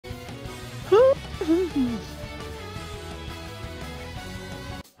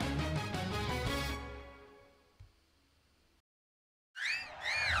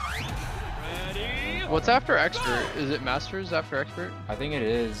What's after expert? Is it masters after expert? I think it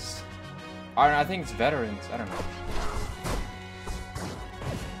is. I think it's veterans. I don't know.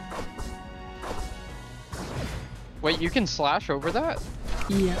 Wait, you can slash over that?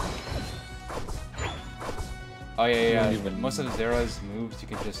 Yeah. Oh yeah, yeah. Most of Zera's moves you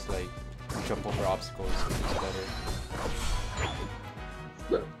can just like jump over obstacles, which is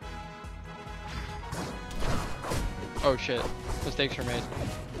better. Oh shit. Mistakes were made.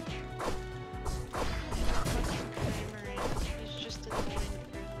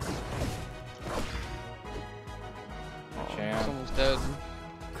 He's almost dead.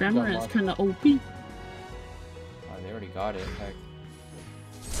 Grammar is kinda OP. Oh, they already got it. Heck.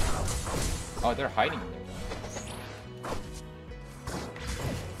 Oh, they're hiding in there.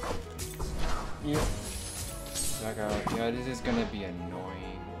 Yeah. Back out. Yeah, this is gonna be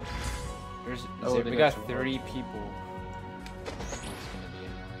annoying. We got 30 people. This is gonna be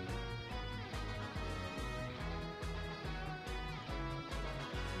annoying.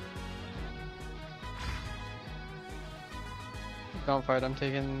 Don't fight, I'm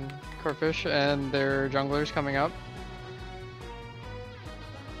taking Corfish and their junglers coming up.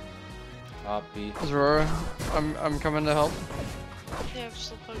 Copy. Zora, I'm coming to help. Yeah, I'm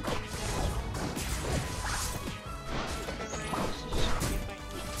still poking.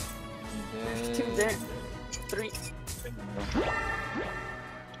 Two there. Three.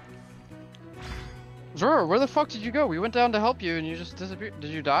 Zora, where the fuck did you go? We went down to help you and you just disappeared.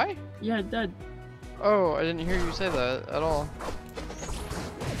 Did you die? Yeah, dead. Oh, I didn't hear you say that at all.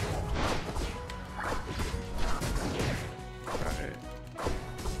 Alright.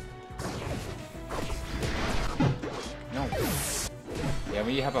 No. Yeah,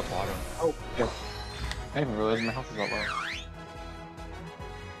 we have a bottom. Oh, yeah. I didn't even realize my health is that low.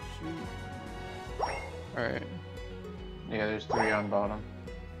 Alright. Yeah, there's 3 on bottom.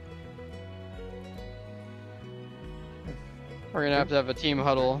 We're gonna have a team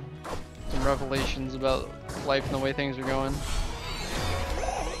huddle. Some revelations about life and the way things are going.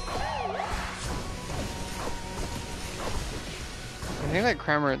 I think that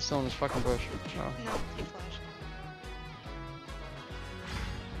Cramorant's still in this fucking bush. Oh. No, he flashed.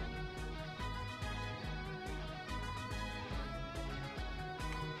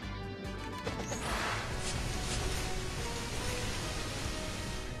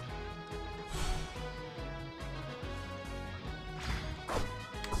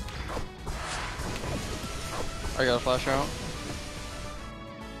 I got a flash out.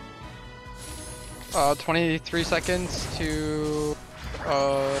 23 seconds to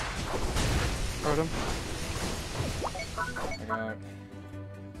Rotom.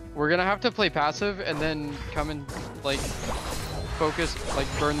 We're gonna have to play passive and then come and like focus, like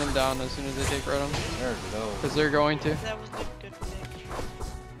burn them down as soon as they take Rotom. They're low. Because they're going to. That was a good pick.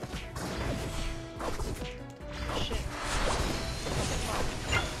 Shit.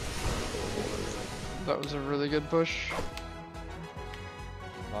 That was a really good push.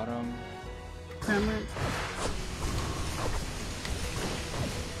 Bottom. Grammar.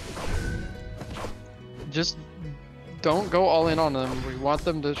 Just don't go all in on them. We want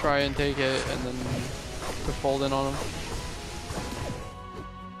them to try and take it and then to fold in on them.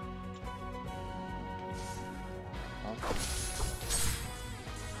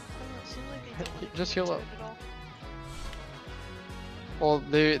 Just heal up. Well,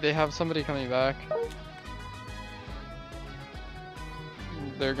 they have somebody coming back.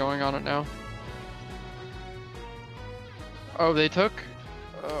 They're going on it now. Oh, they took?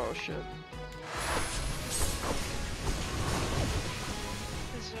 Oh shit.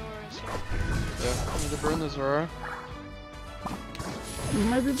 Yeah, I need to burn the Zora. You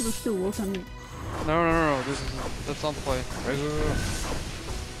might be able to still work on it. No, that's not the play.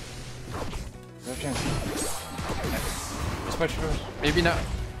 No chance. Switch first. Maybe not.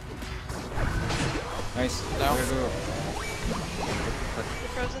 Nice. Now. They're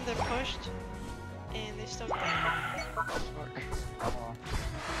frozen, they're pushed, and they still got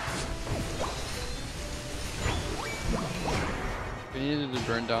We needed to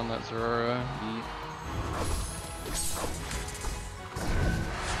burn down that Zora.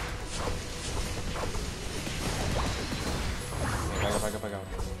 Back up.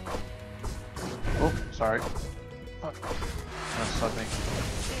 Oh, sorry. Fuck. That's something.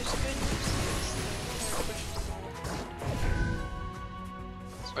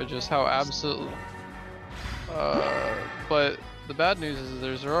 By just how absolute. But the bad news is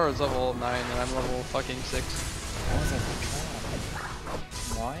their Zoroark's level 9 and I'm level fucking 6.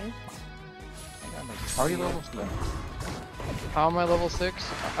 What? How are you level 6? How am I level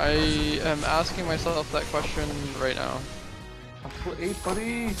 6? I am asking myself that question right now. I'm level 8,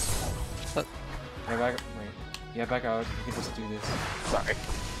 buddy. Yeah, back. Wait. Yeah, back out. We can just do this. Sorry.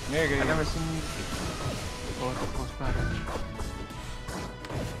 Yeah, you're good. I've never seen you. Oh, it's a close battle.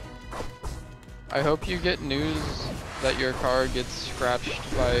 I hope you get news that your car gets scratched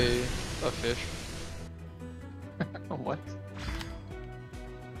by a fish. What?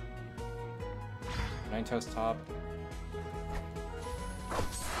 Nine toes top.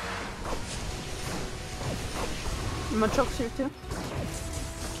 My truck's here too.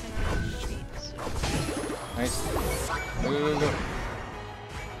 Nice. Go.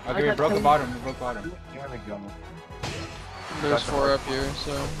 I Okay, we got broke the two. bottom. We broke bottom. Here we go. There's 4 up here,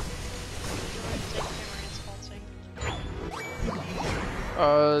 so.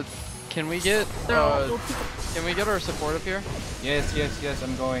 Can we get our support up here? Yes.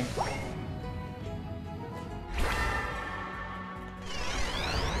 I'm going.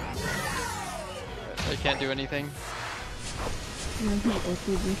 I can't do anything. Yeah, he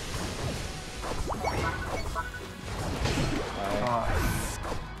ulted me. Bye.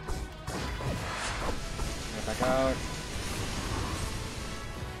 Get back out.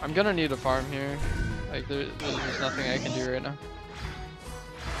 I'm gonna need a farm here. Like there's nothing I can do right now.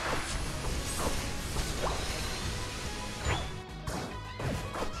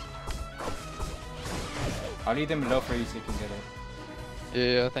 I'll leave them low for you so you can get it.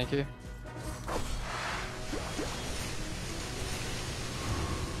 Yeah, thank you.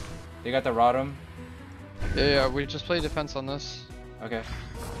 They got the Rotom. Yeah, we just play defense on this. Okay.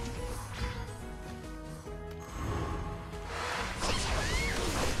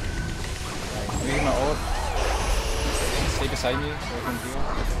 Alright, use my ult. Stay beside me so I can heal.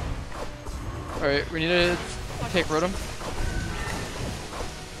 Alright, we need to take Rotom.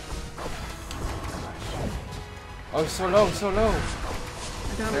 Oh, so low.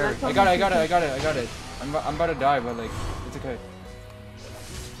 I got it. I'm about to die, but like, it's okay.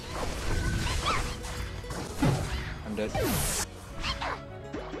 I'm dead.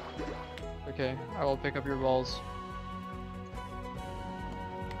 Okay, I will pick up your balls.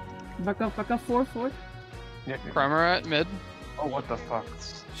 Back up, forward. Yeah. Primer at mid. Oh, what the fuck?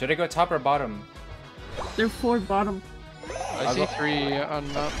 Should I go top or bottom? They're 4 bottom. I see 3 on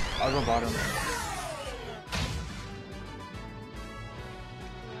map. I'll go bottom.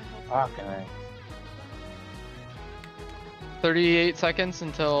 Fucking A. 38 seconds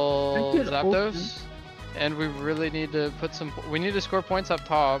until I could Zapdos. And we really need to put some. We need to score points up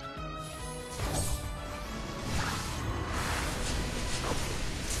top.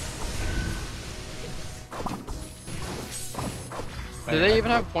 Do they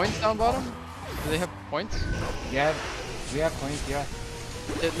even have points down bottom? Do they have points? Yeah, we have points, yeah.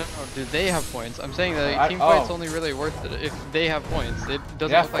 No, do they have points? I'm saying that team fight's only really worth it if they have points. It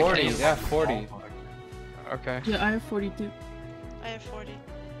doesn't look 40, like any. they have 40. Okay. Yeah, I have 42. I have 40.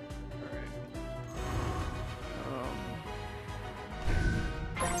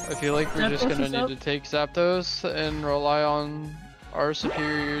 I feel like we're just Zapdos gonna is need up. to take Zapdos and rely on our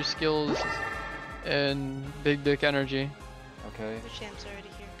superior skills and big dick energy. Okay. The champ's already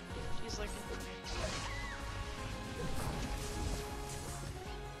here. She's looking.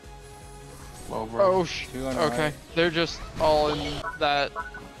 Low, bro. Oh Two on the okay. right. They're just all in that.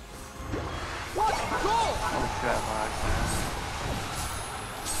 Oh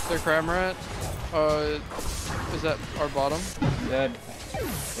shit, They're Cramorant. Is that our bottom? Dead.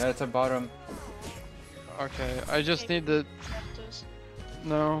 Yeah, it's a bottom. Okay, I just need to. Zapdos.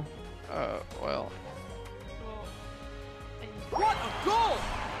 No. Well. Well,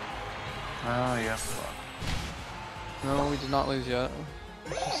 Oh yeah. No, we did not lose yet.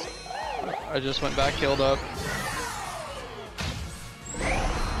 I just went back, healed up.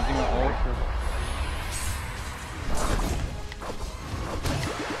 Using my ult.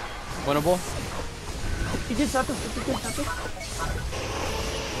 Winnable? You did Zapdos.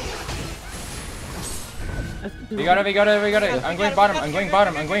 We got it. I'm going bottom. I'm going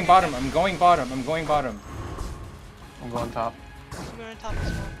bottom. I'm going top. I'm going top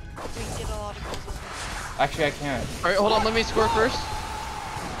as well. We can get a lot of goals with this. Actually, I can't. Alright, hold on, let me score first.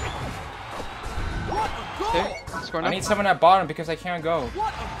 Okay, score now. I need someone at bottom because I can't go.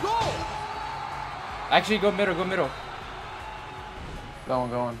 Actually, go middle.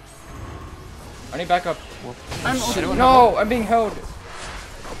 Going. I need backup. I'm Shit, ulted. No, I'm being held.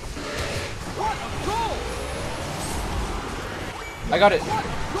 I got it.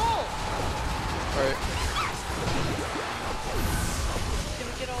 Alright. Can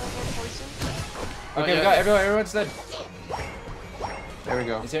we get all of our poison? Okay, yeah. we got everyone's dead. There we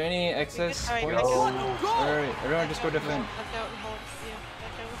go. Is there any excess Alright, points? go. Alright, everyone just go defend. Back out and hold. Yeah,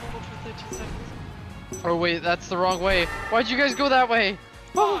 back out and hold for 13 seconds. Oh wait, that's the wrong way. Why'd you guys go that way?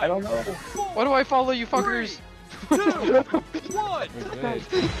 I don't know. Why do I follow you fuckers? We're good.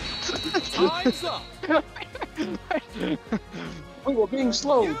 Time's up. Oh, we're being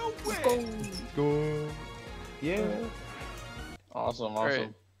slow. Let's go. Go. Yeah. Awesome, awesome.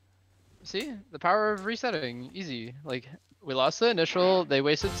 Alright. See? The power of resetting. Easy. Like, we lost the initial, they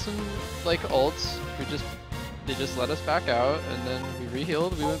wasted some, like, ults. They just let us back out, and then we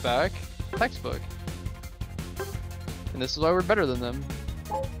re-healed, we went back. Textbook. And this is why we're better than them.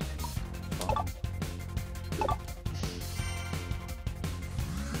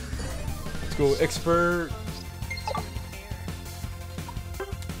 Let's go, expert.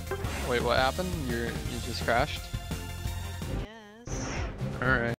 Wait, what happened? You just crashed? Yes. Alright.